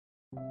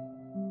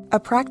A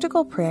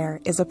practical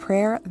prayer is a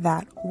prayer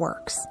that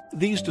works.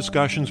 These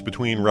discussions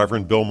between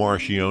Reverend Bill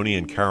Marchioni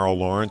and Carol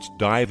Lawrence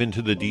dive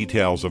into the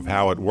details of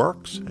how it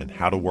works and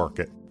how to work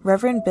it.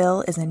 Reverend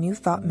Bill is a New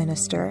Thought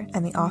minister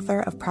and the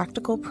author of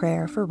Practical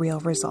Prayer for Real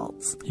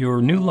Results.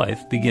 Your new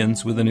life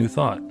begins with a new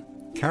thought.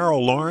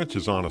 Carol Lawrence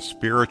is on a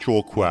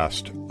spiritual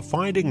quest,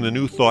 finding the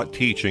New Thought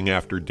teaching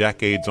after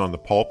decades on the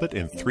pulpit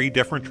in 3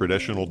 different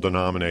traditional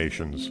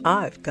denominations.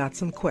 I've got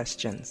some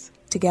questions.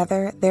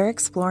 Together, they're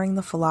exploring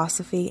the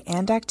philosophy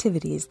and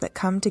activities that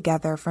come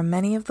together from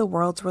many of the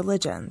world's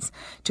religions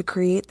to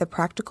create the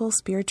practical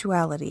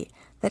spirituality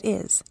that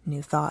is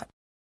New Thought.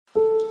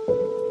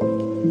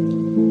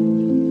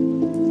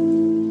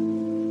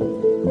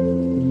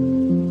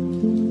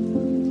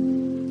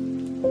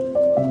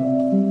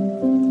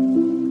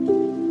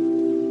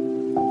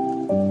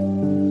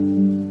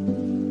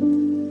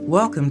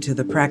 Welcome to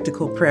the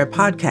Practical Prayer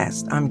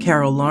Podcast. I'm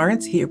Carol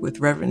Lawrence here with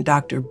Reverend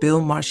Dr.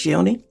 Bill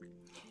Marchioni.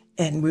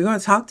 And we're going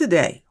to talk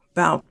today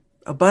about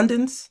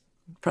abundance,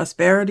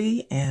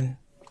 prosperity, and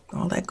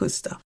all that good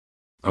stuff.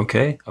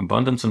 Okay,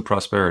 abundance and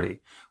prosperity,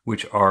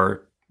 which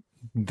are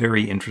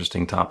very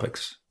interesting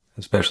topics,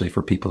 especially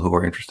for people who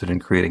are interested in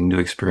creating new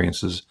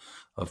experiences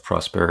of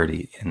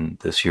prosperity in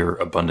this here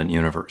abundant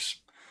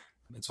universe.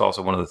 It's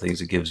also one of the things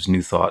that gives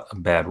New Thought a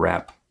bad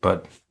rap,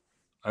 but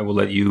I will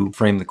let you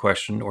frame the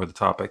question or the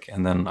topic,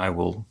 and then I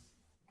will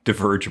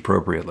diverge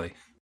appropriately.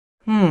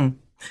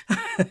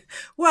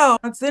 Well,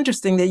 it's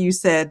interesting that you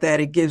said that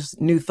it gives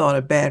New Thought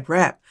a bad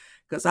rap,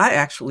 because I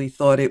actually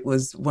thought it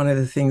was one of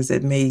the things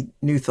that made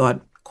New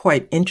Thought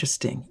quite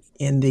interesting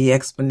in the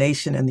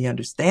explanation and the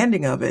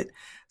understanding of it.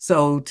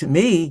 So to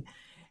me,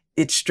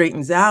 it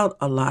straightens out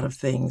a lot of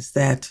things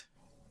that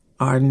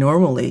are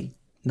normally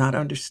not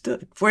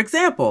understood. For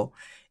example,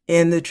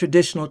 in the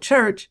traditional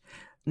church,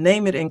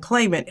 name it and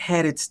claim it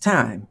had its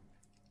time,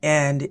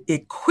 and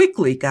it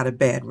quickly got a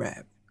bad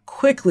rap,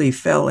 quickly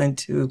fell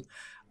into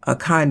a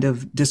kind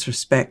of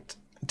disrespect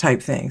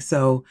type thing.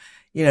 So,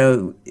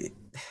 I'll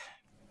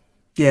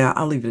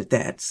leave it at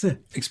that.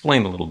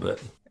 Explain a little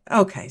bit.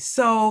 Okay.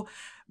 So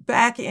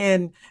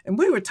and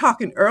we were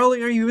talking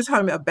earlier, you were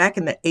talking about back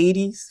in the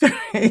 80s.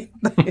 Right?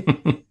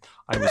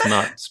 I was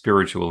not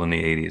spiritual in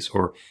the 80s,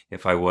 or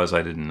if I was,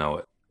 I didn't know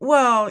it.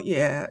 Well,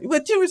 yeah.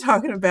 What you were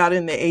talking about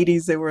in the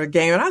 80s, they were a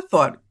game. And I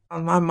thought,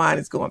 my mind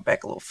is going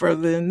back a little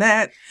further than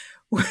that.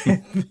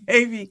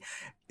 Maybe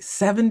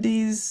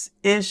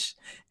 70s-ish.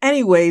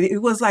 Anyway,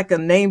 it was like a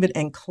name it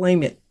and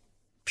claim it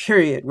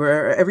period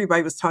where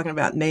everybody was talking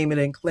about name it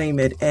and claim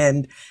it.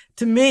 And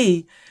to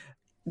me,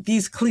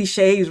 these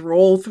cliches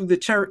roll through the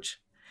church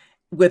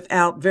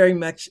without very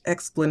much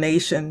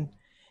explanation.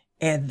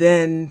 And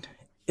then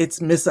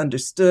it's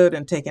misunderstood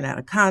and taken out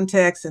of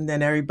context. And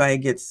then everybody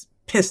gets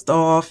pissed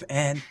off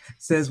and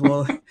says,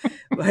 well,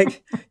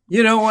 like,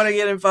 you don't want to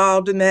get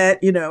involved in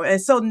that,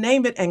 And so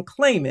name it and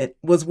claim it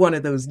was one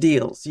of those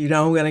deals, I'm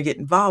going to get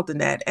involved in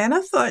that. And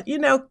I thought,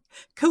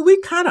 could we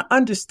kind of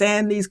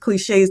understand these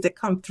cliches that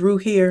come through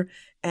here?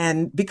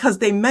 And because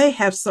they may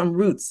have some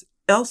roots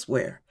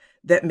elsewhere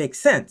that make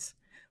sense.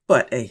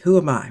 But hey, who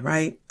am I,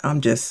 right? I'm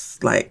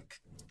just like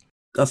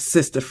a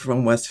sister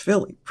from West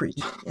Philly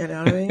preaching, you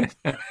know what I mean?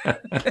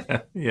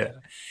 Yeah.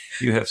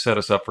 You have set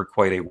us up for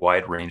quite a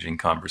wide-ranging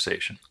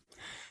conversation.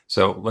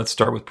 So let's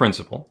start with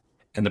principle.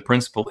 And the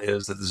principle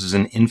is that this is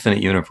an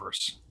infinite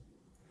universe.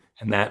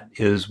 And that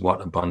is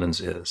what abundance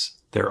is.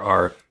 There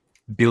are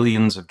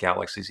billions of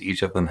galaxies.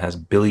 Each of them has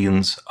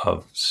billions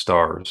of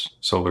stars,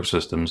 solar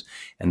systems,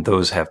 and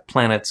those have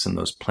planets, and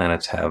those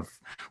planets have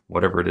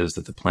whatever it is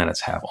that the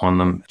planets have on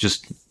them.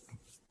 Just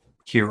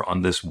here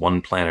on this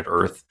one planet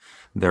Earth,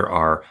 there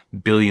are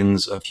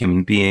billions of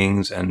human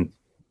beings and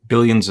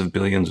billions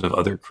of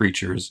other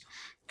creatures,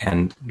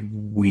 and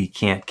we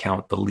can't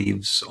count the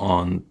leaves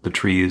on the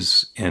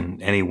trees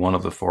in any one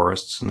of the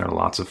forests, and there are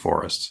lots of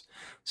forests.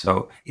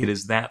 So it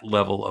is that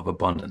level of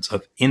abundance,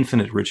 of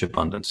infinite rich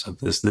abundance, of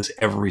this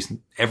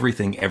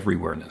everything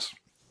everywhereness.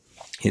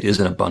 It is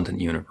an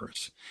abundant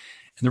universe.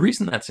 And the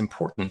reason that's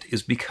important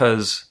is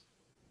because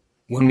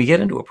when we get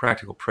into a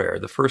practical prayer,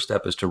 the first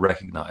step is to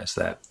recognize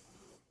that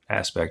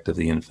aspect of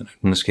the infinite.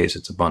 In this case,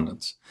 it's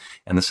abundance.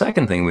 And the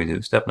second thing we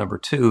do, step number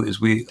 2, is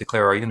we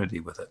declare our unity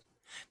with it.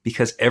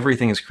 Because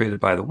everything is created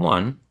by the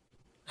one,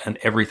 and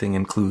everything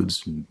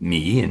includes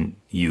me and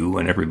you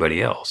and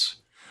everybody else.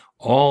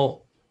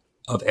 All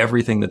of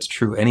everything that's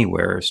true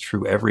anywhere is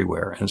true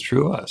everywhere, and it's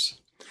true of us.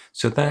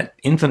 So that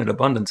infinite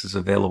abundance is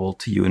available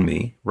to you and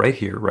me right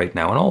here, right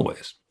now, and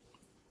always.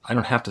 I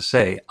don't have to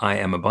say I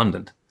am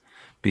abundant,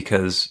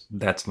 because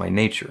that's my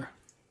nature.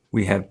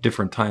 We have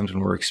different times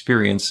when we're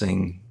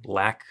experiencing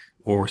lack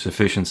or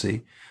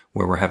sufficiency,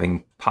 where we're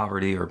having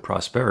poverty or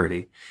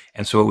prosperity.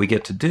 And so what we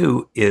get to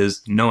do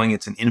is, knowing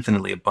it's an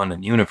infinitely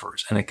abundant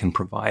universe and it can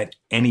provide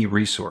any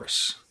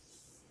resource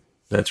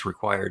that's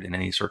required in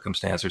any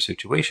circumstance or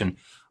situation,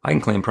 I can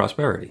claim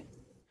prosperity.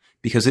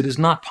 Because it is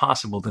not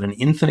possible that an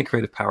infinite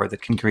creative power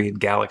that can create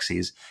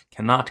galaxies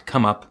cannot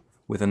come up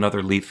with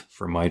another leaf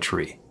for my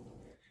tree,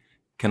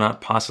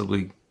 cannot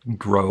possibly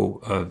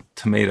grow a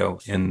tomato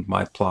in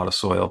my plot of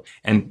soil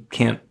and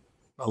can't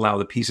allow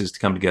the pieces to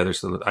come together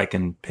so that I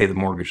can pay the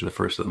mortgage the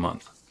first of the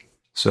month.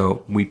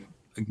 So we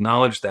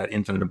acknowledge that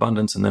infinite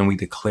abundance, and then we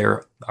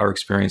declare our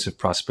experience of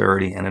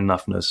prosperity and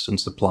enoughness and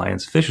supply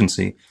and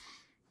sufficiency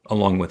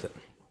along with it.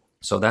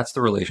 So that's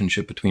the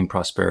relationship between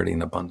prosperity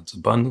and abundance.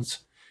 Abundance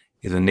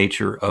is a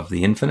nature of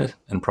the infinite,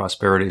 and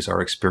prosperity is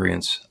our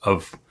experience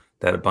of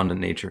that abundant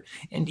nature.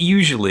 And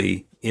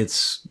usually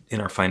it's in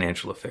our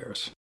financial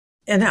affairs.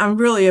 And I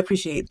really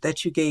appreciate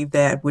that you gave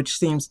that, which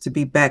seems to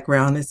be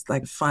background. It's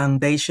like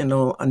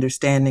foundational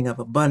understanding of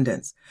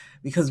abundance,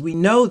 because we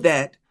know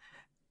that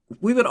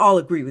we would all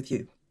agree with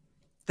you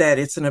that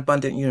it's an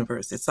abundant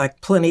universe. It's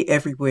like plenty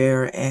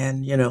everywhere.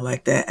 And,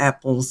 like the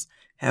apples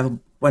have a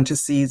bunch of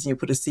seeds, and you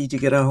put a seed, you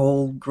get a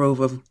whole grove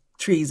of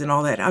trees and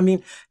all that. I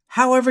mean,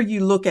 however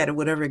you look at it,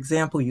 whatever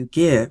example you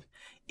give,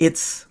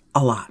 it's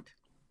a lot.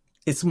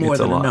 It's more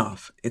than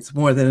enough. It's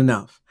more than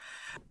enough.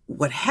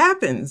 What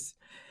happens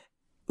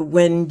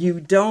when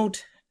you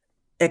don't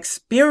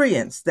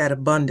experience that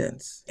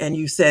abundance, and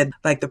you said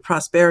like the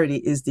prosperity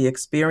is the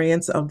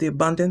experience of the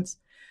abundance,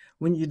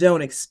 when you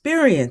don't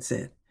experience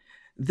it,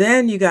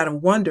 then you got to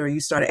wonder, you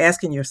start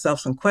asking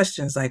yourself some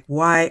questions like,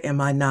 why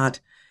am I not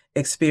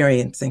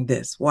experiencing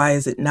this? Why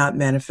is it not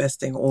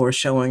manifesting or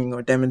showing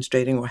or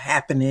demonstrating or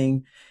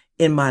happening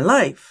in my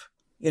life?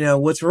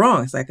 What's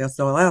wrong? It's like that's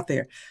all out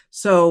there.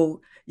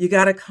 So you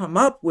got to come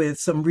up with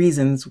some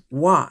reasons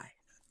why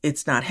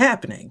it's not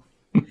happening.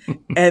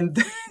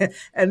 and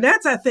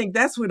I think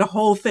that's where the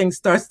whole thing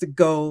starts to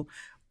go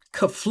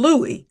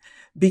kaflooey,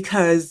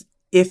 because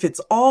if it's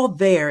all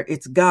there,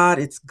 it's God,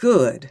 it's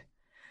good,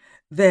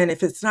 then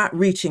if it's not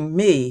reaching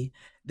me,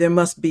 there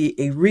must be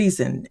a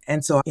reason.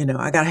 And so,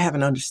 I got to have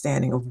an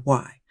understanding of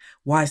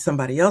why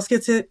somebody else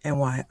gets it and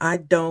why I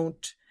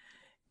don't.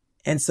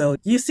 And so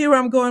you see where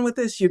I'm going with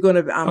this?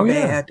 I'm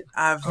bad.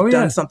 I've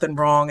done something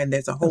wrong. And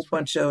there's a whole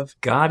bunch of.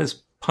 God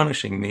is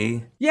punishing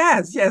me.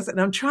 Yes. And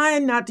I'm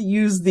trying not to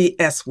use the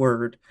S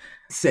word,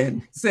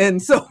 sin.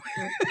 So.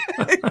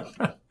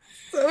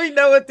 So we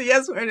know what the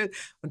S word is.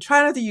 I'm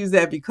trying not to use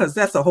that because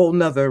that's a whole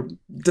nother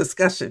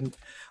discussion.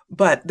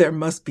 But there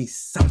must be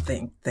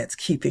something that's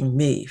keeping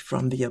me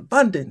from the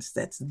abundance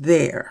that's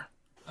there.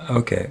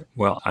 Okay.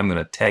 Well, I'm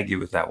going to tag you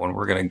with that one.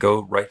 We're going to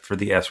go right for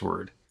the S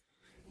word.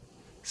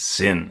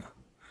 Sin.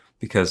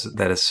 Because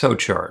that is so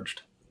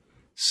charged.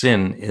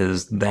 Sin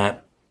is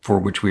that for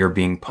which we are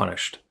being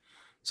punished.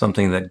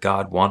 Something that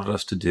God wanted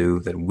us to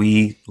do that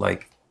we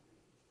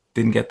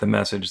didn't get the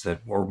message,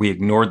 or we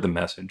ignored the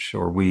message,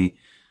 or we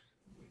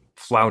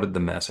flouted the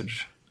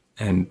message,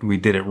 and we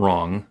did it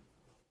wrong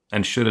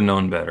and should have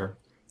known better,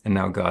 and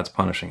now God's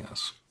punishing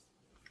us.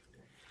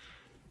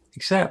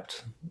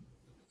 Except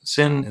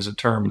sin is a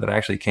term that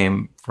actually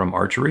came from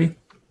archery.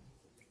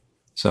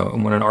 So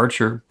when an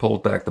archer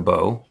pulls back the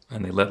bow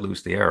and they let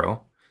loose the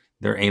arrow,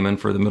 they're aiming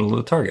for the middle of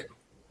the target.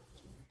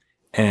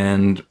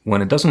 And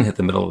when it doesn't hit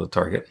the middle of the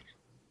target,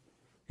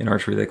 in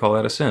archery they call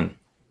that a sin.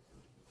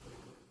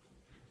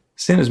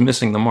 Sin is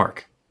missing the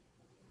mark.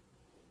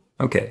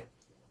 Okay.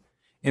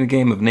 In a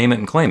game of name it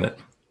and claim it,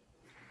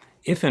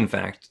 if in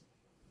fact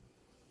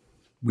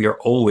we are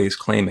always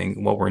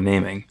claiming what we're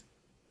naming,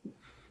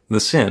 the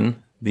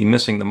sin, the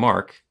missing the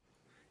mark,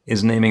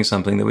 is naming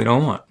something that we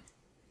don't want.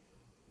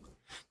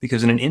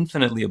 Because in an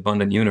infinitely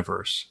abundant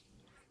universe,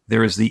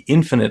 there is the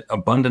infinite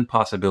abundant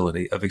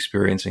possibility of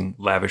experiencing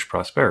lavish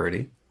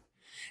prosperity,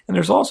 and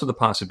there's also the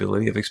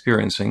possibility of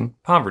experiencing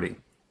poverty,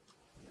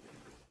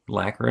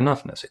 lack or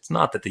enoughness. It's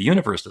not that the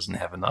universe doesn't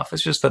have enough,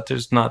 it's just that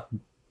there's not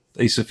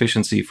a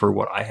sufficiency for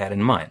what I had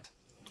in mind.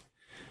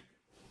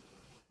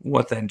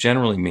 What that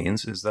generally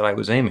means is that I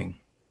was aiming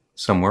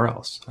somewhere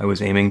else. I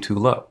was aiming too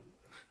low.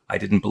 I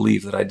didn't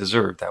believe that I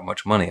deserved that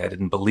much money. I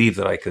didn't believe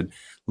that I could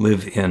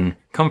live in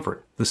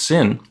comfort. The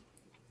sin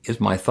is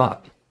my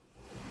thought.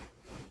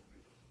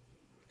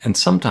 And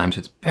sometimes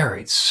it's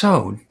buried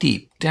so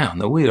deep down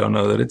that we don't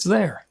know that it's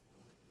there.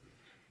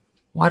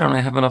 Why don't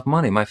I have enough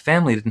money? My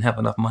family didn't have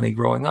enough money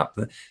growing up.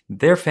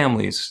 Their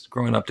families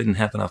growing up didn't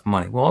have enough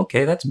money. Well,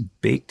 okay, that's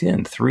baked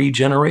in 3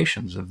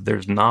 generations of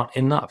there's not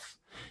enough.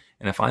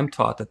 And if I'm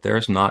taught that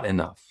there's not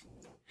enough,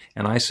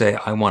 and I say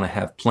I want to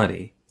have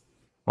plenty,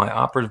 my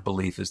operative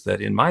belief is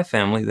that in my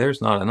family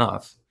there's not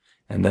enough,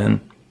 and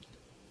then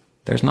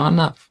there's not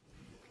enough.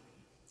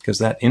 Because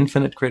that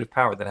infinite creative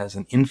power that has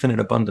an infinite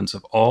abundance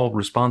of all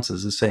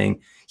responses is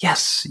saying,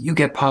 yes, you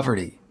get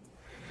poverty.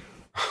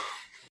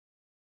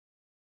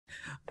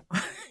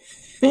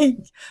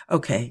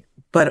 Okay,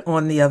 but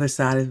on the other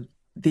side of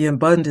the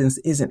abundance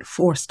isn't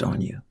forced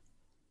on you.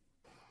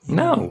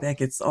 No.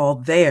 Like it's all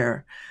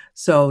there.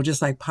 So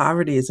just like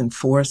poverty isn't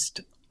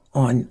forced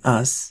on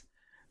us,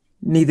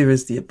 neither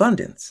is the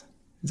abundance.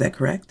 Is that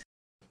correct?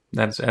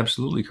 That is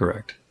absolutely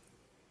correct.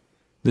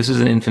 This is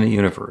an infinite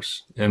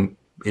universe. And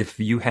if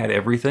you had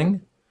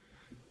everything,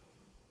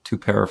 to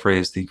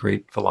paraphrase the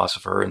great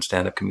philosopher and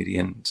stand-up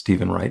comedian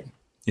Stephen Wright,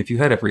 if you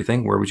had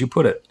everything, where would you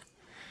put it?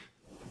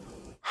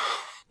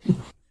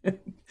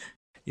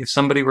 If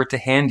somebody were to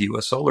hand you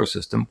a solar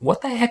system,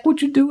 what the heck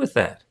would you do with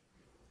that?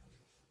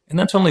 And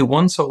that's only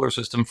one solar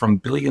system from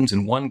billions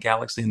in one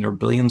galaxy, and there are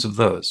billions of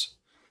those.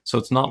 So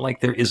it's not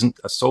like there isn't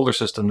a solar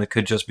system that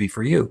could just be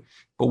for you.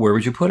 But where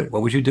would you put it?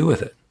 What would you do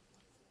with it?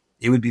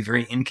 It would be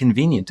very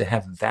inconvenient to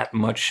have that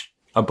much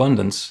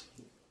abundance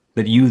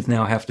that you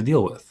now have to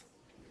deal with.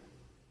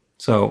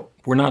 So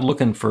we're not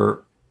looking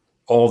for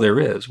all there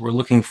is. We're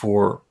looking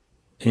for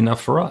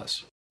enough for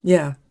us.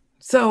 Yeah.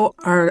 So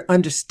our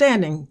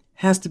understanding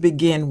has to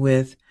begin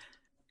with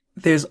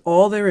there's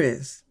all there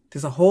is.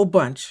 There's a whole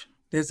bunch.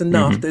 There's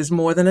enough. Mm-hmm. There's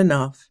more than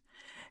enough.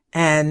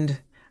 And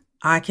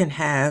I can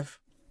have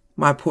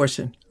my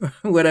portion,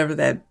 whatever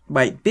that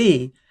might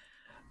be.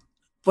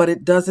 But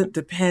it doesn't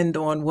depend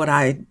on what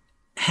I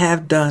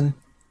have done.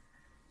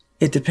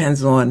 It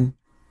depends on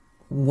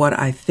what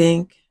I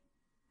think.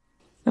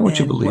 And what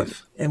you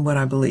believe. And what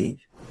I believe.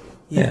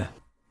 Yeah.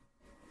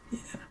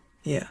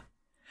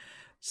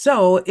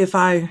 So if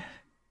I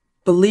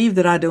believe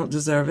that I don't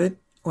deserve it,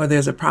 or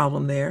there's a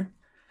problem there,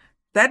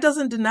 that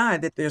doesn't deny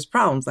that there's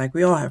problems. Like,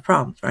 we all have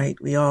problems, right?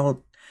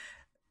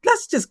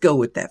 Let's just go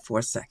with that for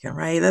a second,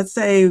 right? Let's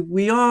say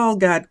we all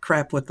got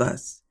crap with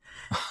us.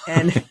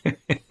 And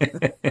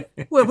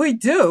well, we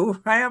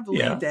do, right? I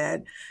believe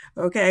that.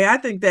 Okay. I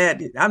think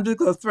that I'm just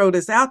going to throw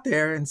this out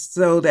there. And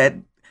so that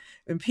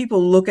when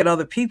people look at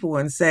other people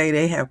and say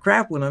they have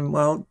crap with them,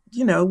 well,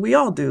 we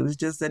all do. It's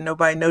just that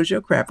nobody knows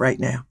your crap right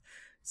now.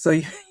 So,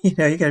 you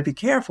got to be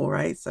careful,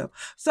 right?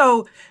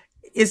 So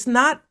it's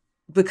not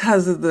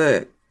because of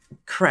the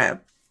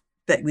crap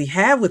that we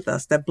have with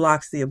us that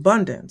blocks the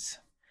abundance.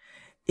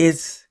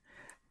 It's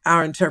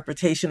our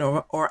interpretation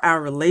or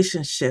our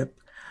relationship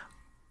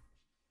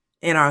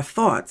in our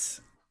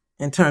thoughts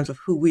in terms of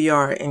who we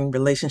are in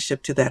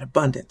relationship to that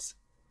abundance.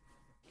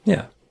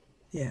 Yeah.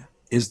 Yeah.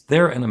 Is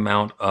there an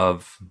amount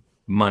of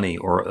money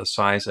or a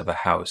size of a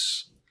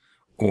house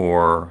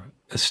or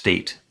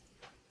estate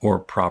or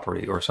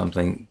property or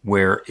something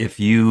where if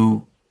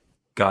you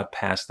got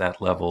past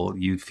that level,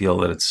 you feel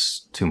that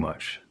it's too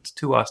much? It's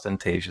too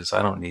ostentatious.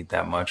 I don't need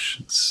that much.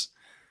 It's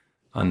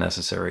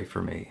unnecessary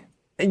for me.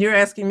 And you're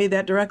asking me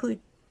that directly?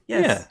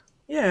 Yes.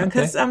 Yeah,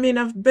 because Okay.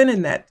 I've been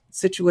in that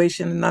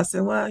situation and I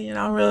said, well,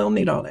 I really don't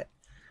need all that.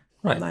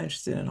 Right. I'm not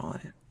interested in all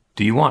that.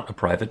 Do you want a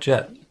private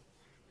jet?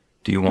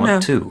 Do you want No.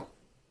 2?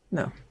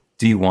 No.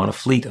 Do you want a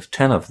fleet of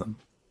 10 of them?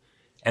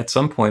 At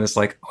some point, it's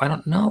like, I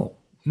don't know.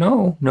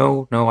 No,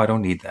 I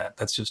don't need that.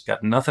 That's just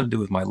got nothing to do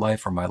with my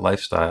life or my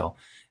lifestyle.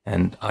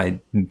 And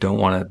I don't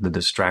want the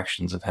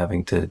distractions of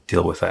having to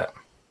deal with that.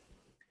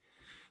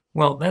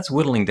 Well, that's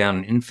whittling down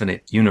an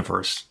infinite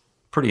universe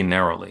pretty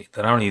narrowly,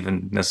 that I don't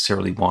even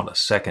necessarily want a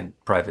second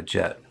private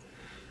jet.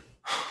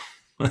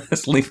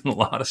 That's leaving a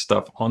lot of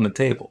stuff on the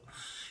table.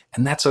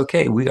 And that's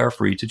okay. We are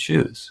free to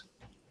choose.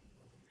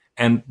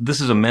 And this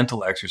is a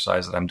mental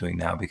exercise that I'm doing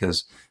now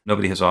because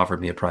nobody has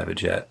offered me a private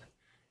jet.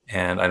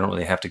 And I don't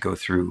really have to go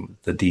through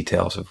the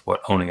details of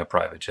what owning a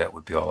private jet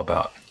would be all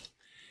about.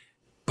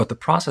 But the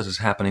process is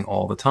happening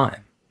all the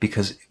time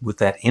because with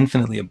that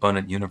infinitely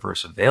abundant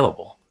universe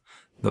available,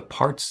 the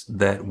parts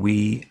that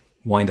we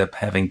wind up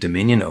having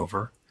dominion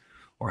over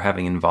or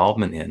having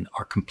involvement in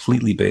are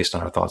completely based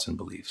on our thoughts and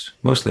beliefs,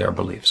 mostly our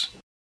beliefs.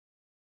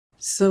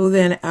 So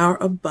then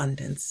our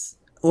abundance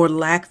or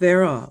lack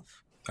thereof.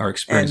 Our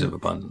experience of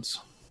abundance.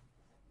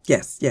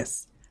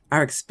 Yes.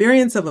 Our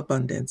experience of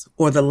abundance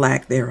or the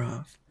lack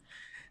thereof.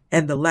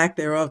 And the lack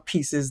thereof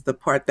piece is the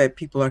part that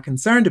people are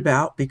concerned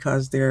about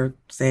because they're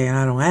saying,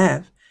 I don't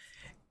have.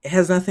 It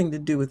has nothing to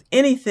do with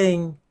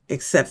anything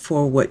except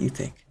for what you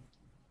think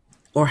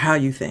or how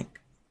you think.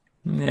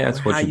 Yeah,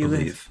 it's what you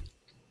believe.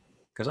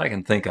 Because I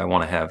can think I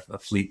want to have a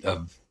fleet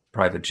of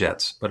private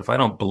jets, but if I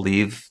don't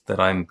believe that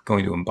I'm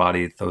going to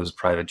embody those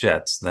private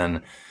jets,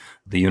 then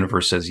the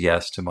universe says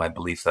yes to my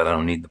belief that I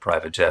don't need the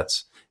private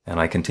jets, and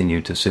I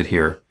continue to sit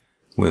here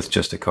with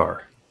just a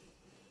car.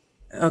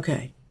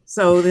 Okay.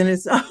 So then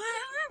it's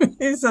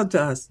up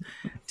to us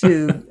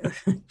to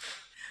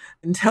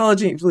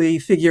intelligently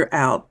figure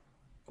out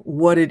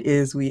what it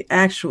is we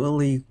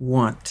actually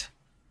want.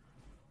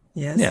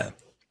 Yes? Yeah.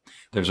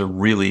 There's a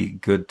really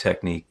good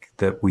technique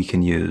that we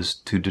can use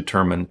to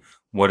determine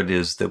what it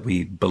is that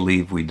we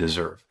believe we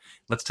deserve.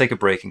 Let's take a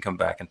break and come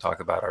back and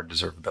talk about our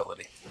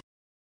deservability.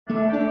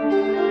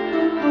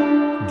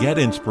 Get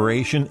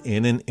inspiration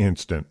in an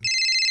instant.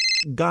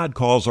 God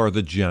calls are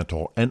the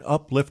gentle and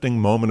uplifting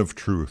moment of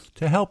truth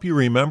to help you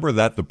remember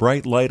that the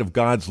bright light of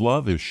God's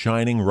love is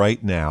shining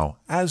right now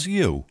as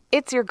you.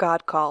 It's your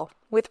God Call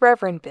with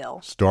Reverend Bill.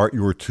 Start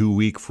your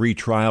 2-week free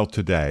trial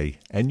today,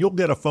 and you'll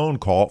get a phone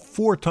call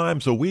 4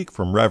 times a week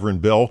from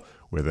Reverend Bill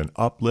with an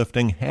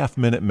uplifting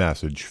half-minute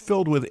message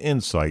filled with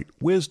insight,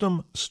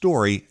 wisdom,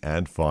 story,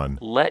 and fun.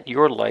 Let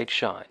your light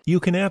shine.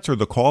 You can answer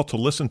the call to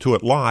listen to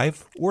it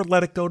live or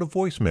let it go to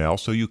voicemail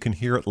so you can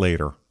hear it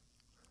later.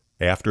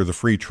 After the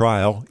free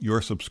trial,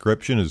 your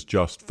subscription is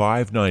just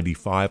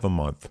 $5.95 a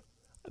month.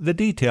 The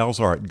details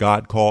are at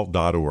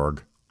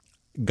godcall.org.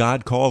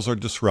 God calls are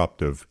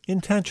disruptive,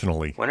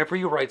 intentionally. Whenever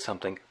you write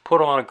something,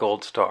 put on a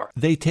gold star.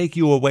 They take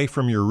you away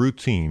from your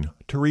routine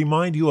to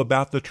remind you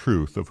about the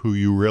truth of who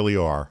you really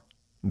are.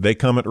 They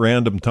come at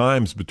random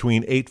times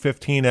between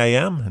 8:15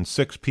 a.m. and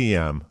 6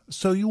 p.m.,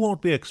 so you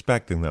won't be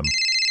expecting them.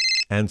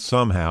 And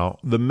somehow,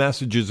 the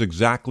message is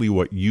exactly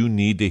what you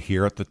need to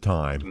hear at the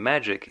time.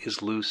 Magic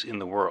is loose in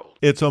the world.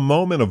 It's a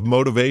moment of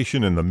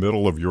motivation in the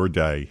middle of your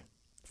day.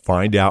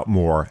 Find out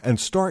more and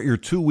start your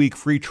 2-week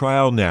free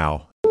trial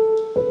now.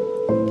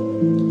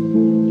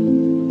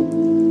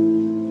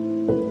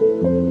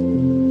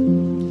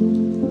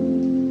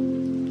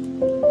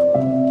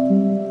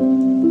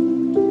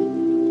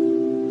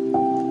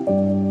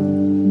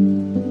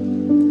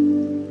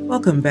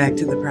 Welcome back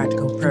to the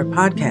Practical Prayer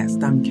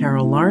Podcast. I'm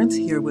Carol Lawrence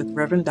here with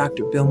Reverend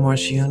Dr. Bill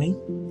Marcioni,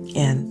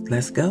 and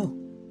let's go.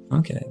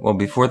 Okay. Well,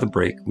 before the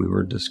break, we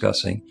were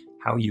discussing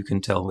how you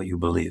can tell what you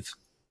believe.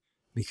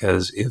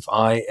 Because if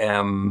I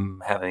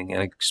am having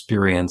an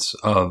experience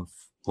of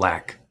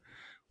lack,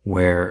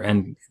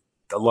 and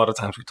a lot of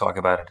times we talk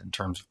about it in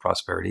terms of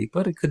prosperity,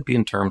 but it could be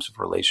in terms of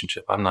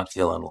relationship. I'm not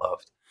feeling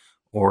loved.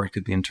 Or it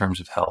could be in terms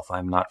of health.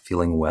 I'm not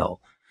feeling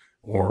well.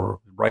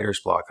 Or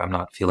writer's block. I'm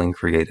not feeling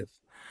creative.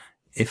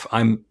 If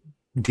I'm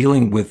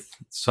dealing with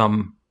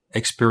some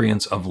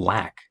experience of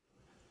lack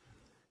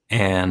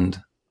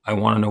and I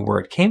want to know where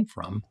it came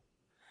from,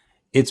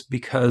 it's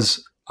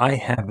because I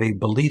have a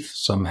belief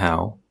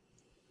somehow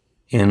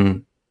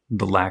in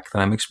the lack that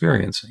I'm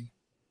experiencing.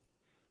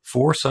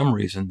 For some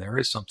reason, there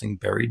is something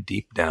buried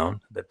deep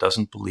down that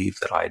doesn't believe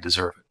that I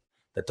deserve it,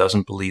 that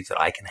doesn't believe that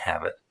I can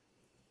have it,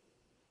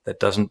 that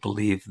doesn't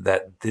believe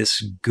that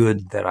this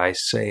good that I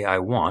say I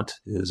want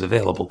is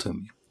available to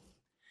me.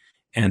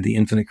 And the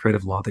infinite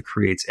creative law that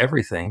creates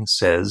everything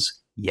says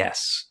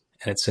yes.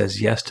 And it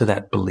says yes to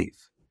that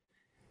belief.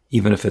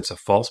 Even if it's a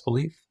false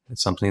belief,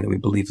 it's something that we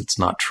believe it's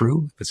not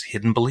true. If it's a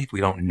hidden belief,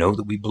 we don't know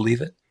that we believe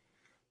it.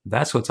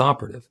 That's what's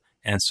operative.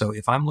 And so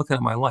if I'm looking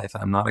at my life,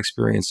 I'm not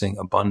experiencing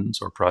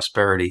abundance or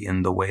prosperity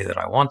in the way that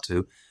I want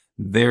to,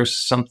 there's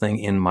something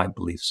in my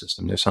belief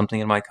system. There's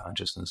something in my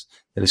consciousness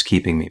that is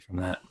keeping me from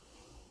that.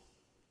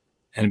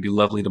 And it'd be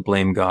lovely to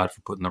blame God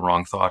for putting the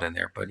wrong thought in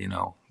there, but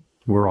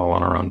we're all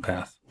on our own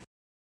path.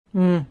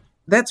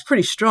 That's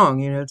pretty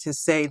strong, to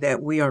say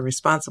that we are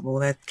responsible.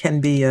 That can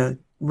be a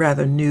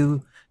rather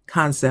new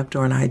concept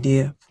or an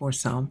idea for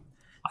some.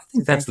 I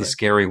think that's the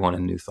scary one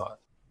in New Thought.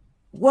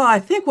 Well, I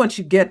think once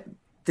you get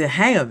the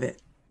hang of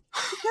it,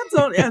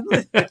 and then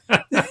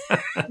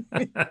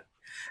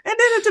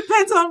it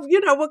depends on,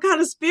 what kind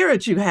of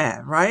spirit you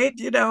have, right?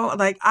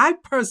 Like I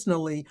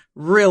personally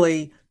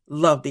really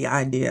love the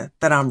idea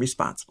that I'm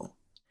responsible.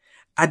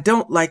 I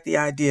don't like the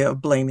idea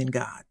of blaming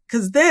God.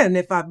 Because then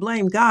if I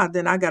blame God,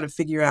 then I got to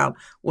figure out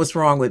what's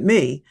wrong with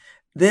me.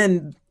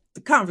 Then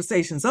the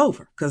conversation's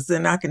over because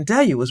then I can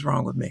tell you what's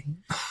wrong with me.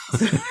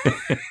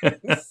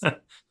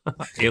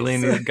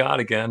 Alienated God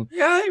again.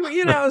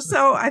 Yeah,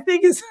 so I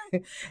think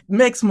it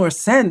makes more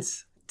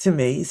sense to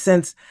me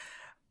since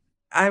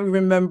I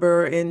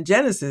remember in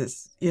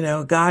Genesis,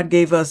 God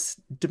gave us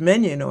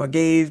dominion or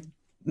gave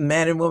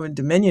man and woman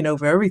dominion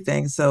over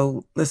everything.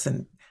 So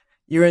listen,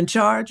 you're in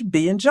charge,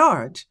 be in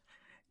charge.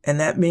 And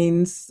that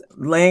means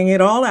laying it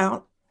all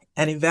out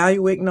and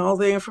evaluating all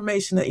the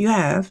information that you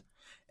have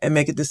and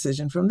make a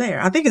decision from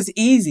there. I think it's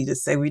easy to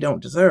say we don't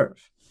deserve.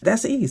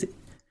 That's easy,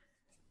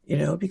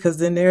 because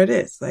then there it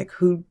is. Like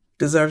who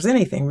deserves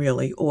anything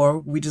really, or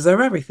we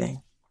deserve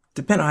everything,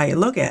 depending on how you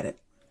look at it,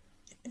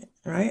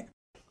 right?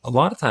 A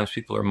lot of times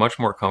people are much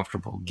more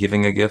comfortable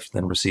giving a gift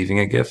than receiving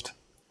a gift,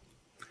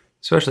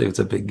 especially if it's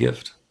a big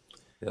gift.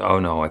 Oh,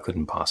 no, I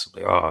couldn't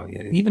possibly. Oh,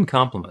 yeah. Even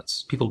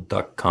compliments. People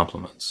duck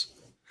compliments.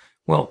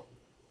 Well,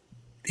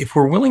 if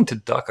we're willing to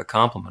duck a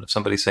compliment of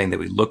somebody saying that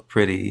we look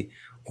pretty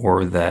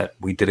or that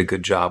we did a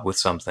good job with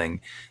something,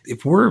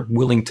 if we're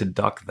willing to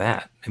duck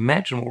that,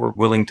 imagine what we're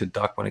willing to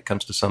duck when it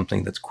comes to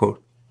something that's,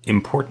 quote,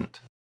 important.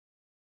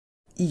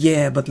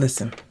 Yeah, but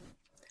listen,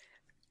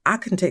 I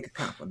can take a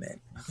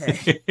compliment.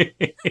 Okay?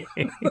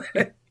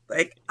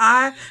 Like,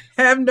 I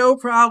have no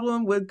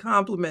problem with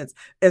compliments,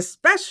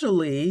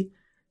 especially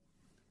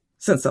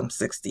since I'm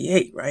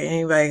 68, right?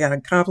 Anybody got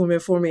a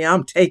compliment for me,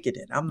 I'm taking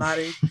it. I'm not,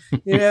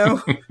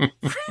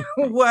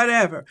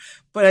 whatever.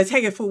 But I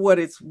take it for what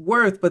it's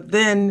worth. But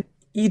then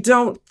you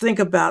don't think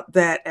about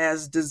that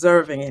as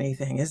deserving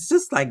anything. It's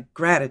just like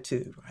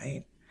gratitude,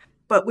 right?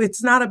 But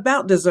it's not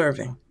about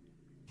deserving.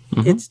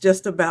 Mm-hmm. It's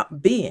just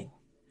about being.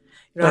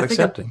 About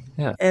accepting,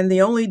 yeah. And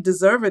the only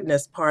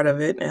deservedness part of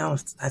it, now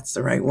that's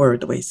the right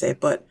word, the way you say it,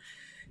 but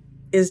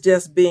is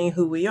just being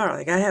who we are.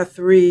 Like I have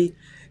 3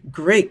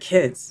 great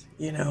kids,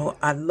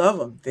 I love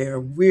them. They're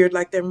weird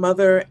like their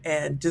mother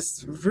and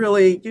just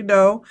really,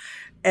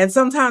 and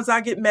sometimes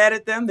I get mad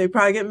at them. They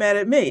probably get mad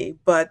at me,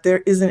 but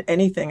there isn't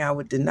anything I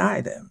would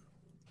deny them.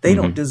 They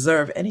don't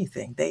deserve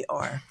anything. They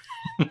are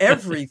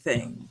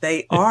everything.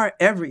 They are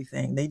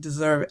everything. They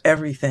deserve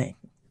everything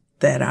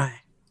that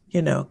I,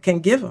 can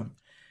give them.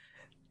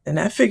 And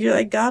I figure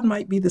like God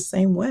might be the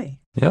same way.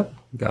 Yep.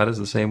 God is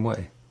the same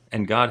way.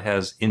 And God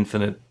has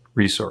infinite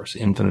resource,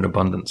 infinite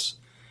abundance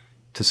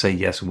to say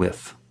yes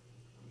with.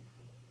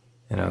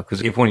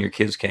 Because if one of your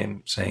kids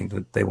came saying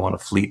that they want a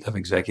fleet of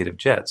executive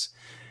jets,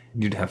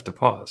 you'd have to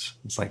pause.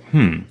 It's like,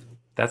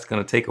 that's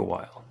going to take a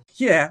while.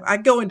 Yeah, I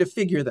go into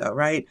figure though,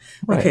 right?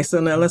 Okay, so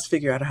now let's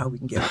figure out how we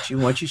can get what you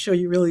want. You sure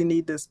you really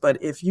need this?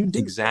 But if you do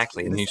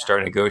exactly, and then you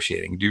start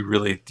negotiating. Do you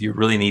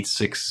really need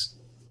 6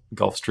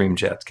 Gulfstream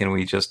jets? Can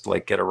we just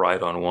get a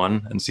ride on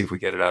one and see if we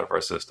get it out of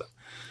our system?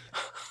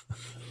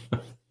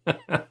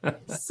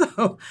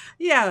 So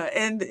yeah,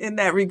 and in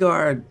that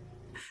regard,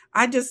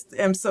 I just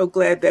am so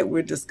glad that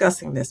we're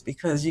discussing this,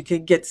 because you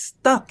can get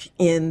stuck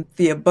in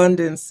the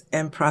abundance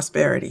and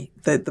prosperity,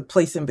 the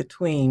place in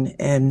between,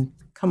 and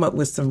come up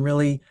with some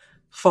really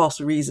false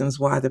reasons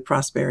why the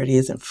prosperity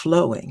isn't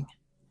flowing.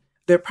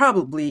 There are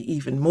probably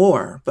even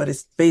more, but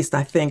it's based,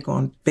 I think,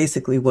 on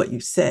basically what you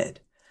said.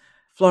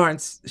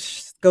 Florence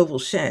Scovel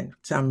Shinn,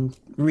 which I'm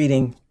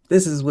reading,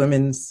 this is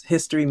Women's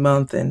History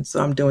Month, and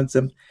so I'm doing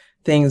some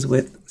things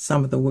with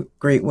some of the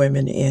great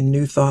women in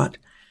New Thought.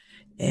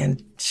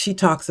 And she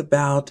talks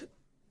about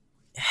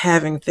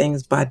having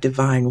things by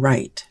divine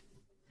right.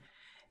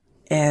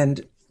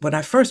 And when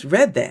I first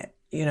read that,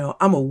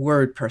 I'm a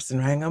word person,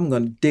 right? I'm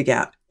going to dig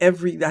out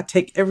I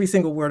take every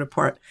single word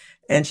apart.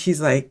 And she's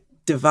like,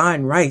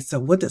 divine right. So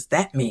what does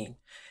that mean?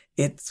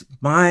 It's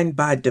mine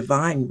by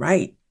divine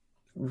right.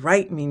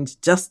 Right means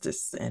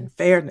justice and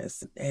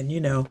fairness. And,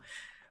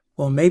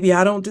 well, maybe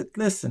I don't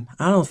listen.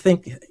 I don't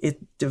think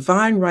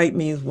divine right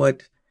means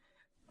what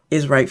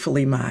is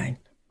rightfully mine.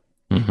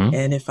 Mm-hmm.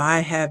 And if I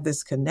have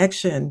this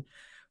connection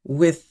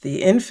with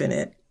the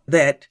infinite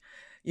that,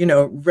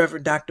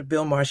 Reverend Dr.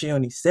 Bill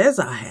Marcioni says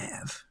I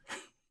have,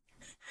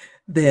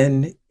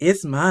 then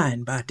it's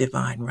mine by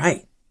divine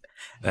right.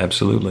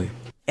 Absolutely.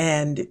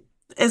 And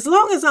as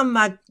long as I'm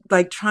not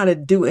trying to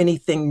do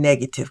anything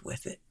negative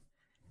with it,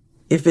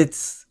 if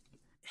it's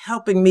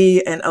helping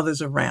me and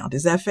others around,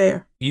 is that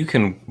fair? You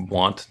can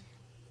want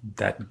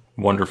that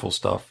wonderful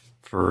stuff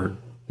for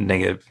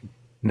negative,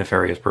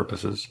 nefarious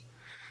purposes.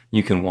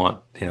 You can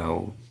want,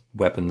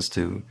 weapons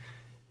to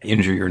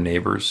injure your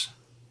neighbors.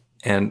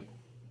 And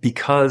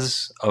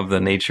because of the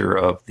nature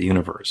of the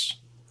universe,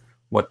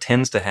 what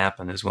tends to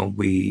happen is when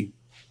we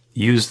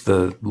use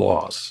the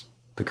laws,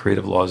 the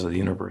creative laws of the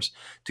universe,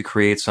 to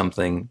create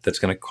something that's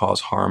going to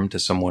cause harm to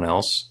someone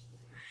else,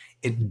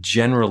 it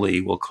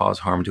generally will cause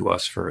harm to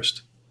us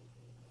first.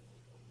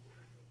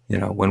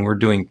 When we're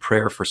doing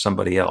prayer for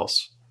somebody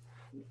else,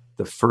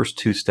 the first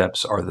 2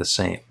 steps are the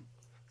same.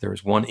 There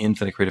is one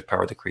infinite creative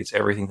power that creates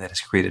everything that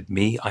has created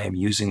me. I am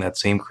using that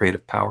same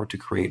creative power to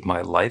create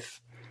my life.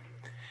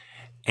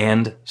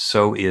 And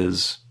so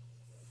is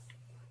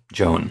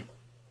Joan.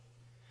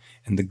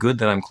 And the good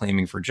that I'm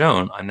claiming for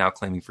Joan, I'm now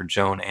claiming for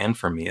Joan and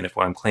for me. And if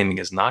what I'm claiming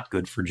is not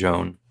good for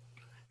Joan,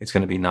 it's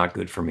going to be not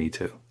good for me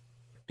too,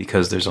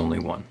 because there's only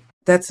one.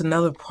 That's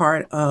another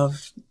part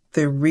of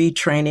the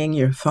retraining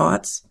your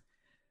thoughts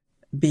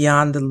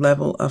beyond the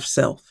level of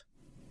self.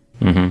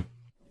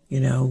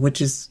 Mm-hmm.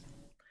 Which is,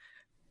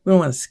 we don't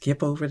want to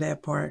skip over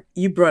that part.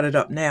 You brought it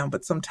up now,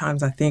 but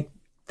sometimes I think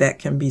that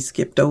can be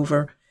skipped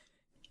over.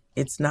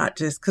 It's not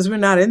just because we're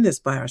not in this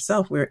by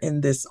ourselves. We're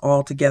in this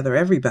all together,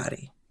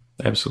 everybody.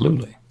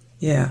 Absolutely.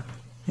 Yeah.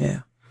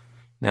 Yeah.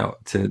 Now,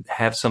 to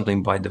have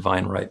something by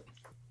divine right,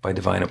 by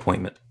divine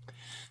appointment,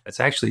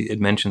 it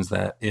mentions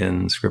that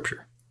in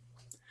Scripture.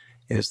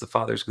 It is the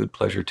Father's good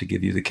pleasure to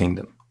give you the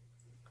kingdom.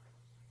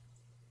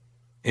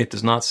 It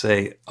does not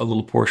say a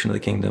little portion of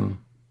the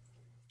kingdom.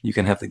 You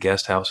can have the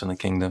guest house in the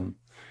kingdom.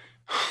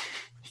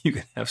 You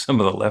can have some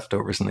of the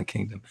leftovers in the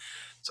kingdom.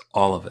 It's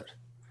all of it.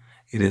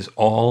 It is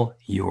all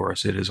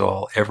yours. It is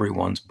all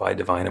everyone's by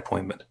divine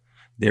appointment.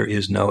 There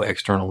is no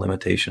external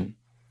limitation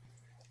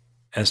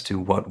as to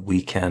what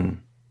we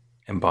can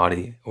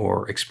embody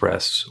or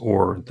express,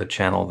 or the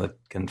channel that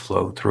can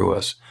flow through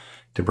us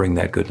to bring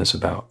that goodness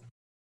about.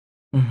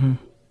 Mm-hmm.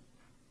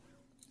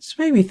 This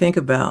made me think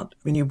about,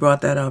 when you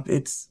brought that up,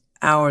 it's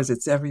ours,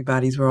 it's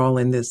everybody's, we're all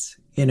in this,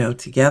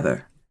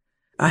 together.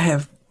 I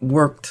have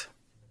worked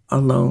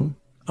alone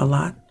a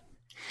lot.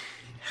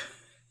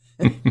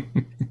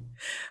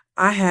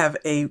 I have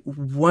a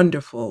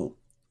wonderful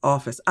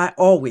office. I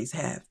always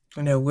have.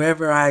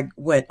 Wherever I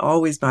went,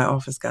 always my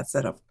office got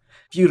set up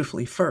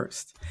beautifully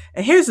first.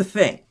 And here's the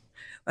thing,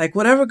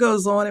 whatever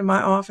goes on in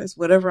my office,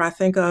 whatever I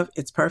think of,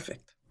 it's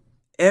perfect.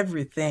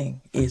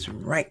 Everything is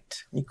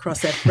right. You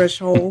cross that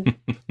threshold.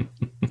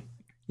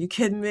 You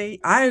kidding me?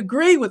 I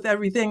agree with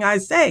everything I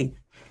say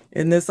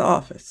in this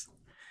office.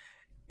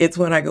 It's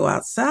when I go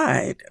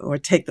outside or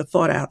take the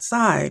thought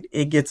outside,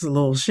 it gets a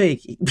little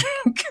shaky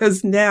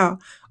because now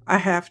I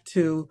have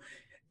to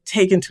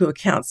take into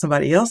account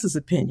somebody else's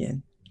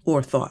opinion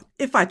or thought,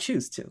 if I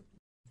choose to.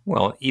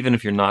 Well, even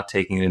if you're not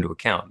taking it into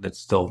account, that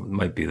still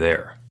might be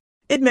there.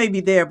 It may be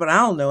there, but I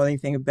don't know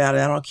anything about it.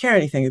 I don't care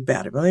anything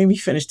about it. But let me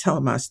finish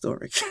telling my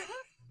story.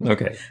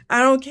 Okay. I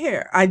don't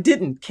care. I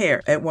didn't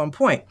care at one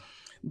point.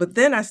 But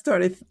then I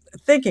started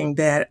thinking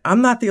that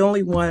I'm not the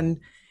only one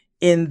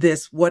in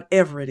this,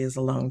 whatever it is,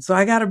 alone. So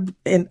I got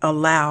to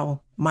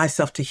allow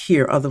myself to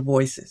hear other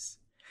voices.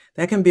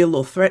 that can be a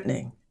little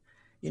threatening,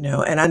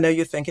 and I know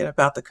you're thinking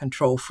about the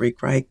control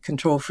freak, right?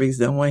 Control freaks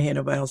don't want to hear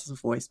nobody else's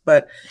voice.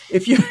 But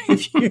if you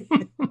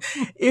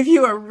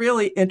are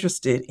really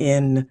interested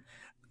in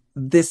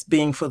this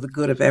being for the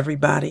good of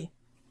everybody,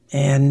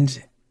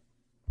 and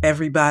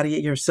everybody,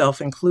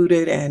 yourself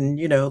included, and,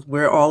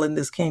 we're all in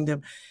this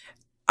kingdom,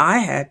 I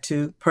had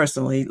to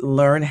personally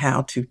learn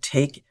how to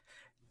take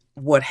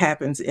what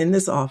happens in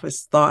this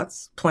office,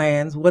 thoughts,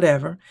 plans,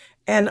 whatever,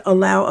 and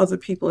allow other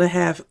people to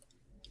have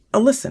a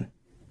listen,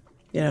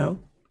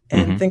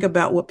 and think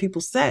about what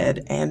people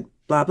said and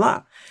blah,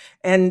 blah.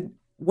 And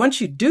once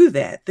you do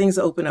that, things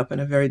open up in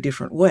a very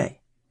different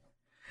way.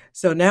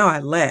 So now I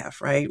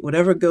laugh, right?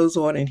 Whatever goes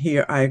on in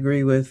here, I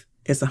agree with.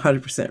 It's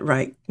 100%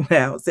 right.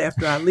 Now, it's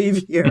after I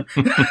leave here,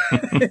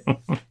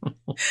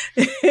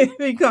 it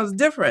becomes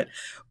different.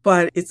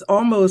 But it's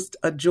almost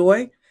a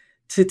joy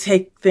to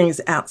take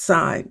things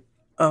outside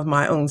of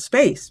my own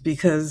space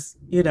because,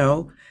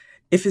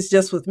 if it's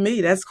just with me,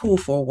 that's cool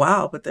for a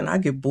while, but then I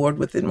get bored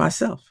with it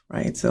myself,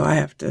 right? So I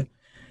have to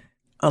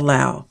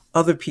allow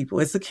other people.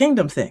 It's a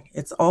kingdom thing.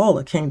 It's all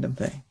a kingdom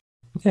thing.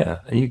 Yeah,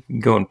 and you can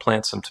go and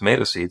plant some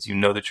tomato seeds. You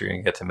know that you're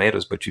going to get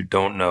tomatoes, but you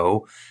don't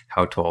know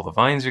how tall the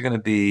vines are going to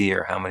be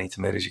or how many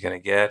tomatoes you're going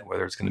to get,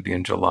 whether it's going to be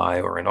in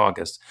July or in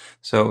August.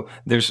 So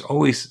there's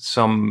always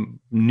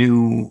some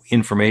new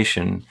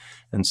information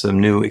and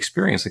some new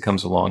experience that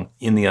comes along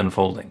in the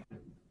unfolding.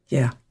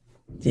 Yeah.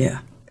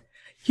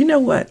 You know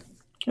what?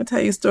 I'll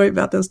tell you a story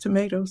about those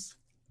tomatoes.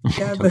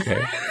 Yeah,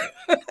 okay.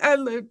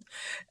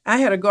 I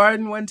had a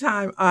garden one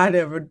time. I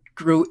never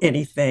grew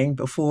anything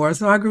before,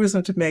 so I grew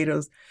some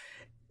tomatoes.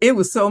 It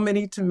was so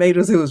many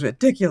tomatoes, it was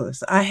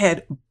ridiculous. I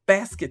had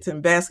baskets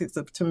and baskets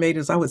of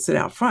tomatoes. I would sit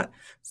out front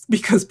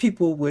because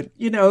people would,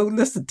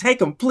 listen, take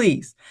them,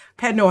 please.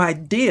 I had no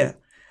idea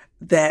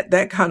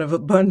that kind of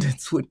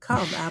abundance would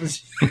come out of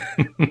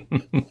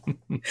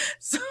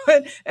so,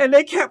 and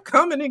they kept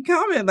coming and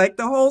coming like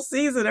the whole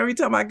season. Every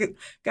time I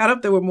got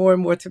up, there were more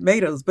and more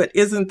tomatoes. But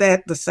isn't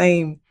that the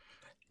same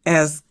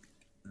as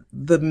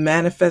the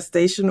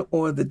manifestation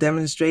or the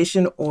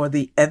demonstration or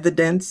the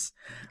evidence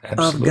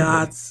Absolutely. of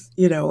God's,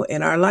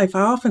 in our life?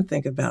 I often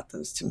think about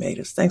those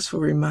tomatoes. Thanks for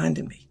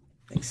reminding me.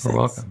 You're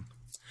welcome.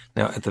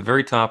 Now, at the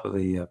very top of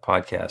the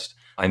podcast,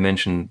 I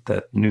mentioned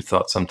that New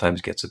Thought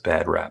sometimes gets a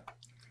bad rap.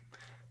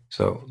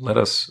 So let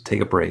us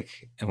take a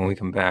break. And when we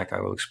come back, I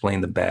will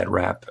explain the bad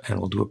rap and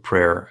we'll do a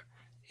prayer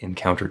in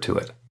counter to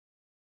it.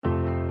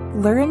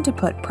 Learn to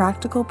put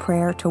practical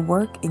prayer to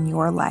work in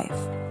your life.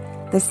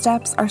 The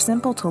steps are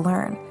simple to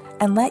learn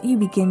and let you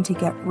begin to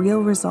get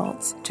real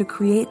results to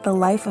create the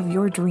life of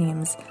your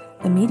dreams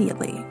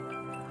immediately.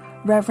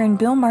 Reverend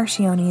Bill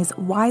Marcioni's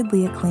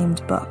widely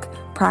acclaimed book,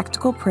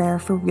 Practical Prayer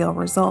for Real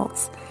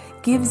Results,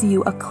 gives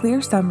you a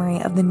clear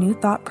summary of the New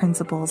Thought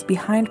principles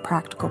behind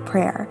practical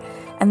prayer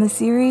and the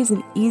series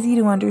of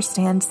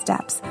easy-to-understand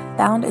steps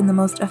found in the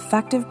most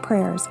effective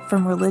prayers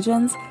from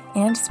religions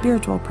and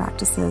spiritual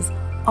practices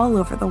all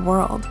over the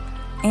world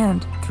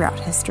and throughout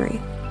history.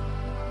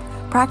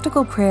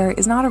 Practical prayer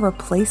is not a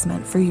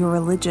replacement for your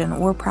religion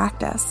or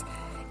practice.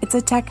 It's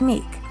a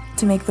technique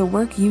to make the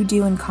work you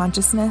do in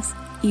consciousness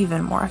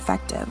even more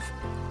effective.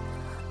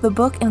 The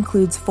book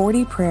includes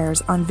 40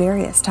 prayers on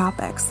various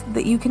topics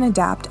that you can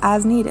adapt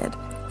as needed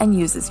and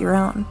use as your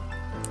own.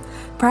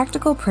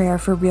 Practical Prayer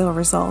for Real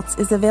Results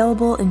is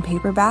available in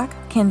paperback,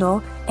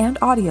 Kindle, and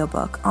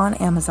audiobook on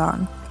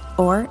Amazon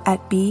or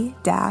at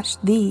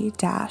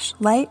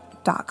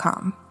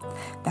b-the-light.com.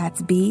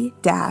 That's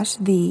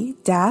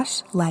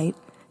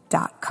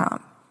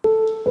b-the-light.com.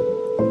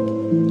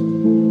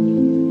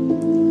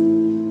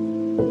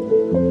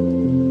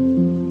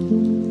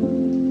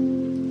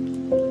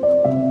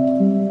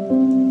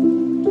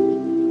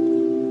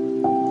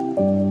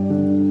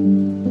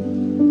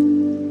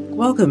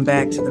 Welcome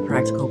back to the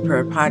Practical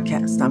Prayer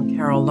Podcast. I'm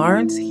Carol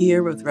Lawrence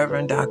here with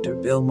Reverend Dr.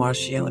 Bill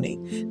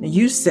Marcioni. Now,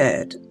 you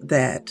said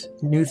that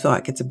New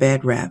Thought gets a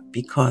bad rap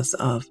because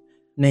of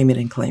name it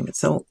and claim it.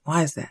 So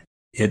why is that?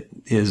 It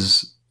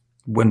is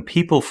when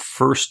people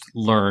first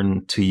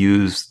learn to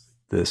use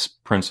this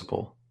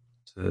principle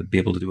to be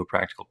able to do a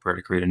practical prayer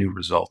to create a new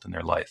result in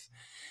their life,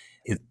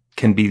 it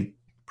can be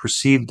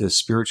perceived as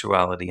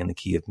spirituality in the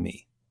key of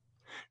me.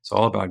 It's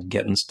all about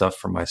getting stuff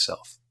for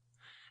myself.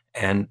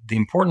 And the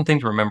important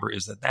thing to remember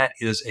is that that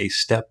is a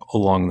step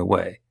along the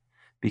way,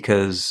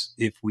 because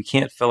if we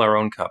can't fill our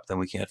own cup, then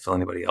we can't fill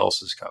anybody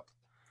else's cup.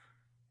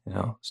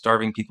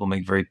 Starving people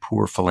make very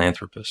poor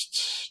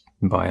philanthropists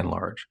by and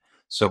large.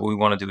 So what we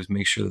want to do is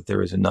make sure that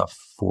there is enough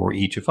for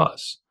each of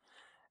us.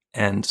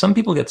 And some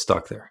people get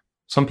stuck there.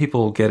 Some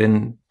people get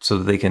in so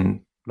that they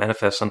can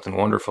manifest something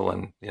wonderful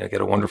and get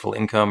a wonderful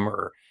income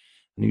or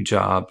a new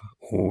job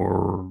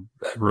or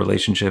a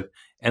relationship,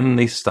 and then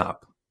they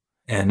stop.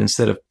 And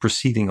instead of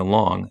proceeding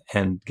along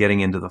and getting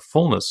into the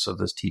fullness of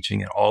this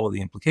teaching and all of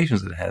the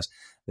implications that it has,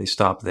 they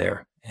stop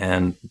there.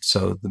 And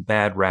so the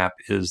bad rap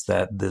is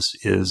that this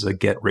is a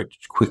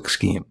get-rich-quick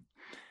scheme.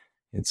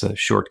 It's a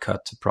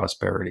shortcut to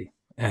prosperity.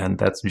 And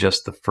that's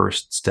just the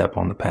first step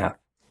on the path.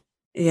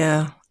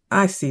 Yeah,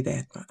 I see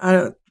that.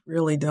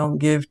 really don't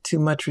give too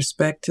much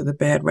respect to the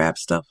bad rap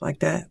stuff like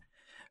that,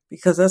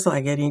 because that's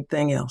like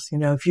anything else.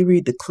 If you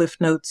read the Cliff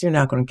Notes, you're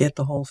not going to get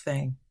the whole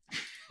thing.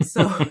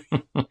 So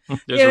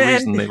there's a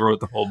reason they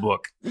wrote the whole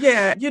book.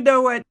 Yeah. You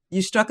know what?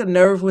 You struck a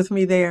nerve with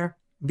me there,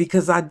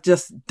 because I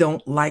just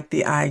don't like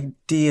the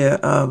idea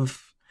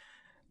of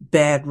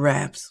bad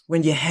raps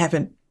when you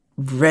haven't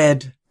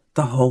read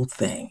the whole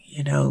thing.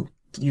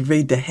 You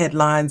read the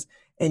headlines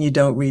and you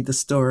don't read the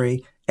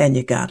story and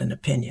you got an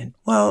opinion.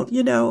 Well,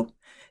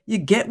 you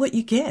get what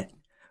you get.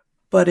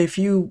 But if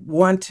you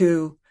want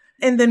to,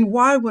 and then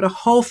why would a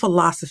whole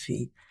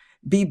philosophy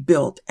be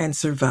built and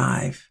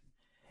survive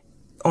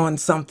on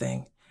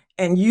something,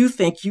 and you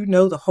think you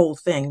know the whole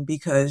thing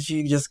because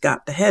you just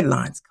got the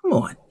headlines? Come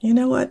on. You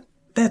know what?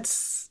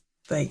 That's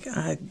like,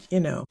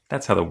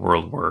 That's how the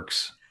world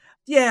works.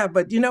 Yeah,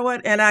 but you know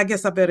what? And I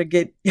guess I better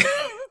get...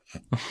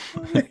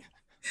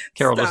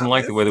 Carol doesn't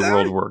like the way the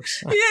world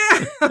works.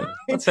 Yeah.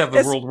 Let's have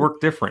the world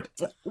work different.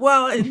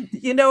 Well,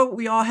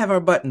 we all have our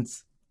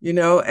buttons,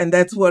 and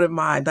that's one of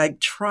mine.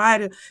 Like,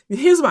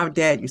 here's what my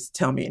dad used to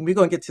tell me, and we're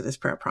going to get to this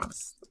prayer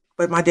promise.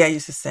 But my dad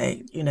used to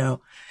say,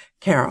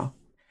 Carol,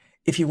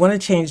 if you want to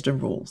change the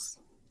rules,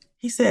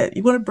 he said,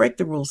 you want to break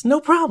the rules, no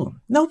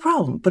problem,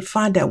 but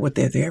find out what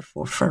they're there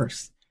for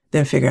first,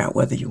 then figure out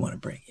whether you want to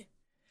break it.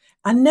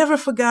 I never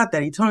forgot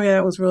that. He told me that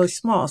I was really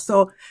small.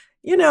 So,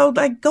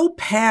 go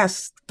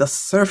past the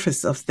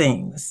surface of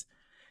things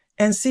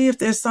and see if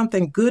there's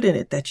something good in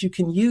it that you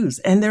can use.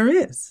 And there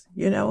is,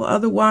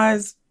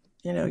 otherwise,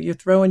 you're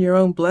throwing your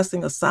own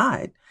blessing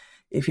aside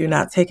if you're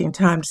not taking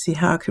time to see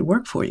how it could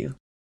work for you.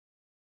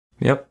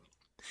 Yep.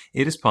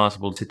 It is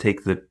possible to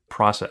take the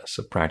process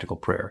of practical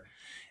prayer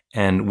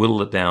and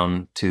whittle it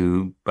down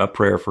to a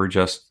prayer for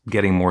just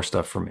getting more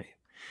stuff from me.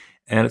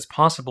 And it's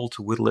possible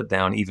to whittle it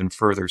down even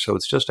further. So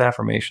it's just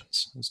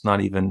affirmations. It's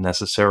not even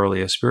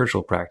necessarily a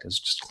spiritual practice,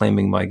 just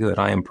claiming my good.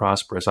 I am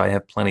prosperous. I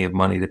have plenty of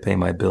money to pay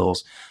my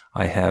bills.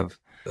 I have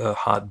a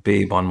hot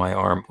babe on my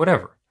arm,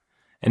 whatever.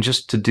 And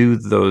just to do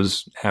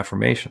those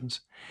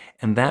affirmations.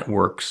 And that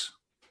works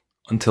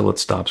until it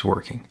stops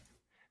working.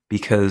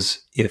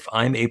 Because if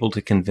I'm able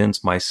to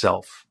convince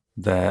myself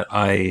that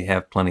I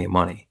have plenty of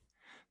money,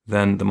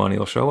 then the money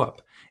will show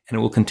up. And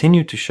it will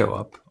continue to show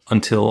up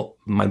until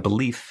my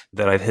belief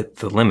that I've hit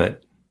the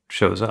limit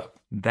shows up.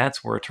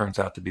 That's where it turns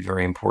out to be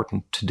very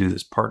important to do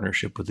this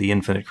partnership with the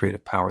infinite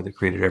creative power that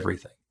created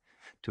everything.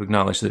 To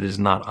acknowledge that it is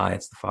not I,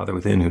 it's the Father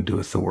within who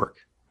doeth the work.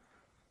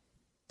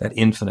 That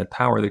infinite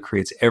power that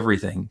creates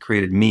everything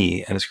created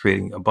me and is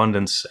creating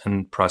abundance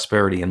and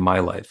prosperity in my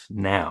life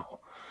now.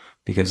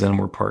 Because then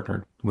we're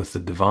partnered with the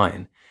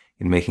divine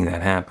in making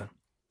that happen.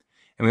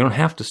 And we don't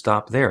have to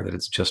stop there, that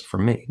it's just for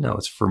me. No,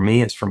 it's for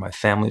me, it's for my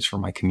family, it's for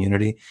my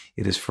community.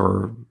 It is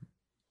for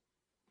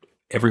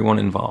everyone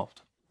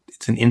involved.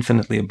 It's an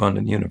infinitely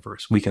abundant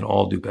universe. We can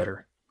all do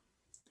better.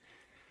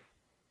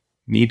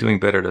 Me doing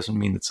better doesn't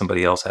mean that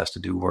somebody else has to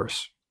do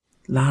worse.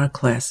 A lot of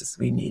classes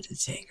we need to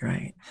take,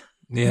 right?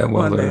 Yeah,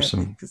 well, there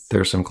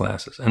are some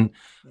classes. And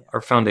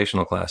our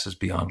foundational class is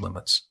Beyond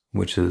Limits,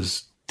 which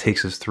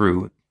takes us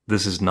through.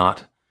 This is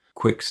not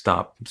quick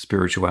stop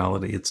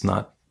spirituality. It's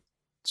not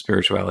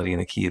spirituality in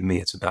the key of me.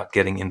 It's about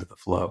getting into the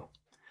flow.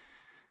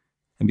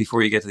 And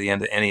before you get to the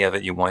end of any of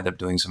it, you wind up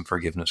doing some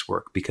forgiveness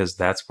work, because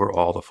that's where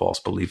all the false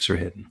beliefs are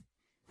hidden.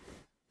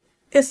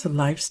 It's a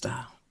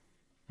lifestyle.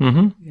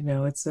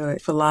 Mm-hmm. It's a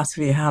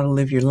philosophy of how to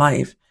live your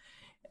life.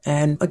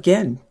 And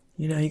again,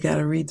 you got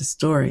to read the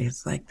story.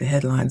 It's like the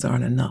headlines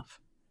aren't enough.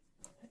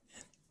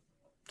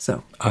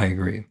 So I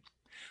agree.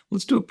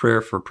 Let's do a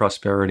prayer for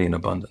prosperity and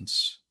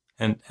abundance.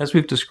 And as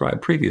we've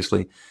described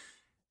previously,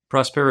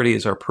 prosperity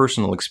is our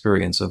personal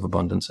experience of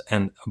abundance,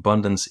 and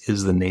abundance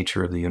is the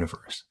nature of the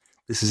universe.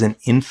 This is an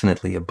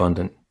infinitely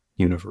abundant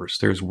universe.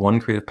 There's one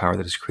creative power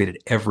that has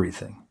created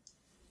everything,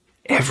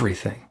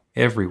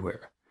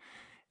 everywhere.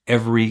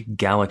 Every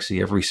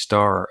galaxy, every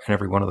star, and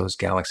every one of those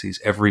galaxies,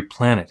 every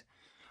planet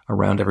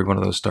around every one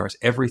of those stars,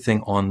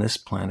 everything on this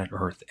planet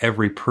Earth,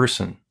 every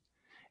person,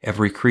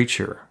 every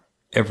creature,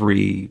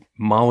 every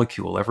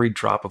molecule, every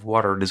drop of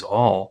water, it is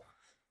all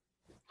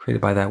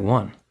created by that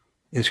one.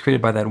 It is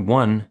created by that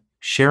one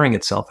sharing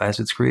itself as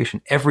its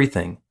creation.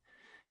 Everything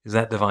is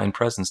that divine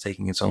presence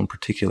taking its own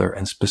particular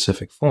and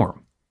specific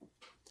form.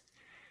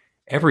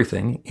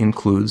 Everything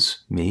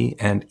includes me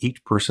and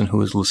each person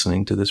who is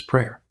listening to this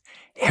prayer.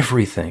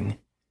 Everything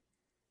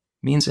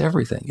means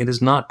everything. It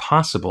is not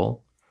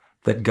possible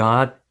that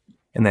God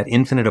and that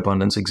infinite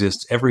abundance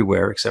exists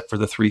everywhere except for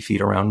the 3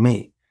 feet around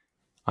me.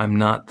 I'm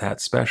not that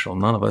special.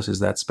 None of us is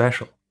that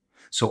special.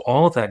 So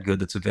all of that good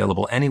that's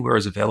available anywhere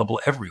is available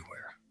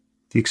everywhere.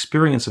 The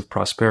experience of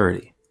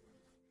prosperity,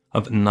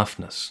 of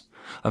enoughness,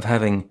 of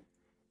having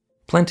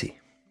plenty,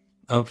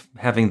 of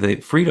having the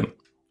freedom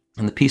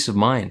and the peace of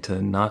mind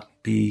to not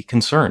be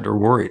concerned or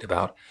worried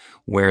about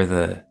where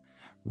the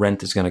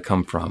rent is going to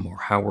come from, or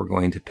how we're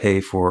going to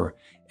pay for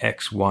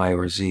X, Y,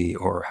 or Z,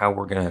 or how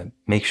we're going to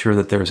make sure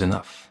that there's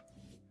enough.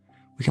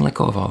 We can let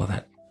go of all of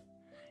that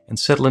and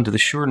settle into the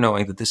sure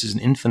knowing that this is an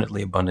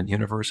infinitely abundant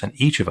universe, and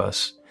each of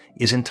us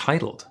is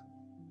entitled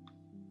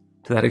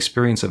to that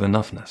experience of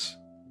enoughness.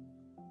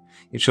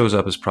 It shows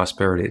up as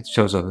prosperity. It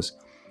shows up as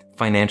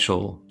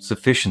financial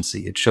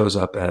sufficiency. It shows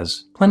up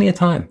as plenty of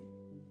time.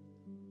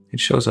 It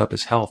shows up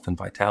as health and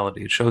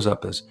vitality. It shows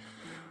up as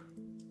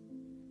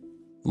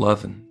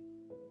love and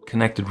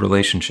connected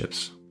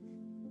relationships,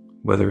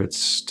 whether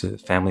it's to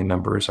family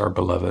members, our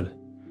beloved,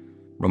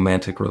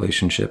 romantic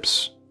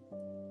relationships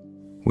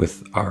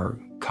with our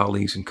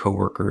colleagues and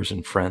coworkers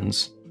and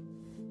friends,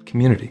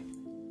 community.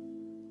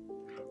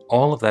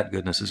 All of that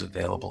goodness is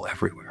available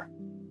everywhere.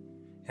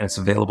 And it's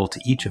available to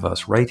each of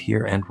us right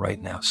here and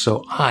right now.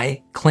 So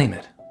I claim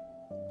it.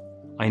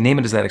 I name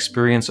it as that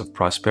experience of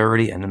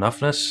prosperity and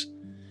enoughness,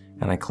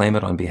 and I claim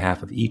it on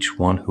behalf of each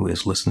one who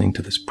is listening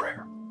to this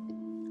prayer.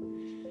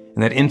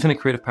 And that infinite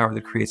creative power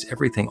that creates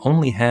everything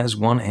only has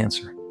one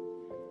answer.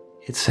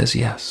 It says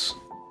yes.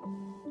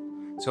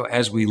 So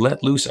as we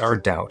let loose our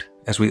doubt,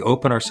 as we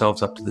open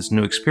ourselves up to this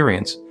new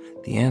experience,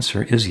 the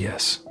answer is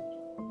yes.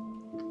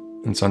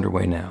 And it's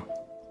underway now.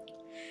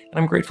 And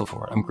I'm grateful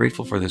for it. I'm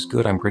grateful for this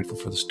good. I'm grateful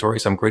for the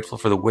stories. I'm grateful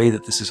for the way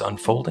that this is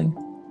unfolding.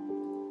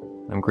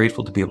 I'm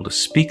grateful to be able to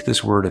speak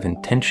this word of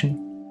intention,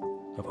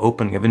 of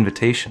opening, of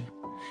invitation,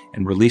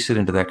 and release it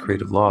into that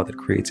creative law that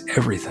creates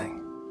everything.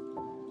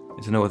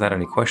 And to know without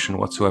any question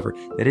whatsoever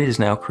that it is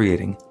now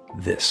creating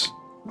this.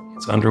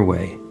 It's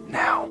underway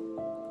now.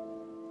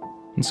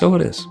 And so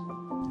it is.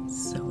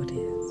 So it is.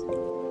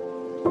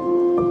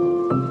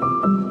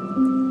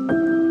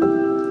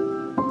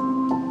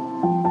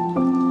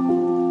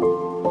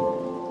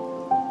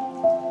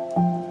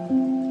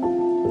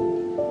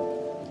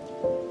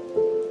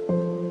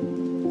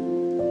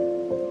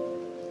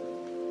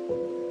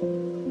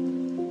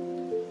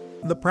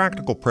 The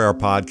Practical Prayer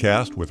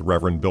Podcast with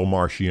Reverend Bill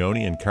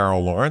Marcioni and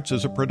Carol Lawrence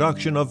is a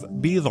production of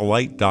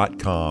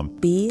BeTheLight.com.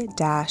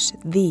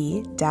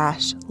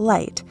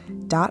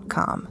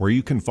 be-the-light.com, where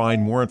you can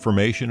find more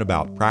information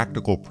about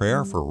practical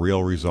prayer for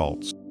real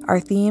results. Our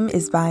theme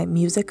is by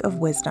Music of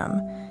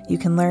Wisdom. You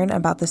can learn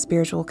about the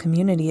spiritual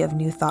community of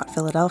New Thought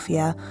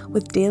Philadelphia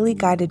with daily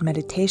guided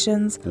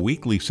meditations,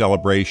 Weekly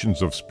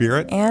celebrations of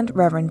spirit, and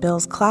Reverend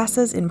Bill's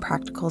classes in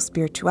practical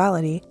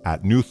spirituality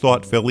at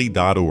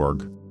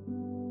newthoughtphilly.org.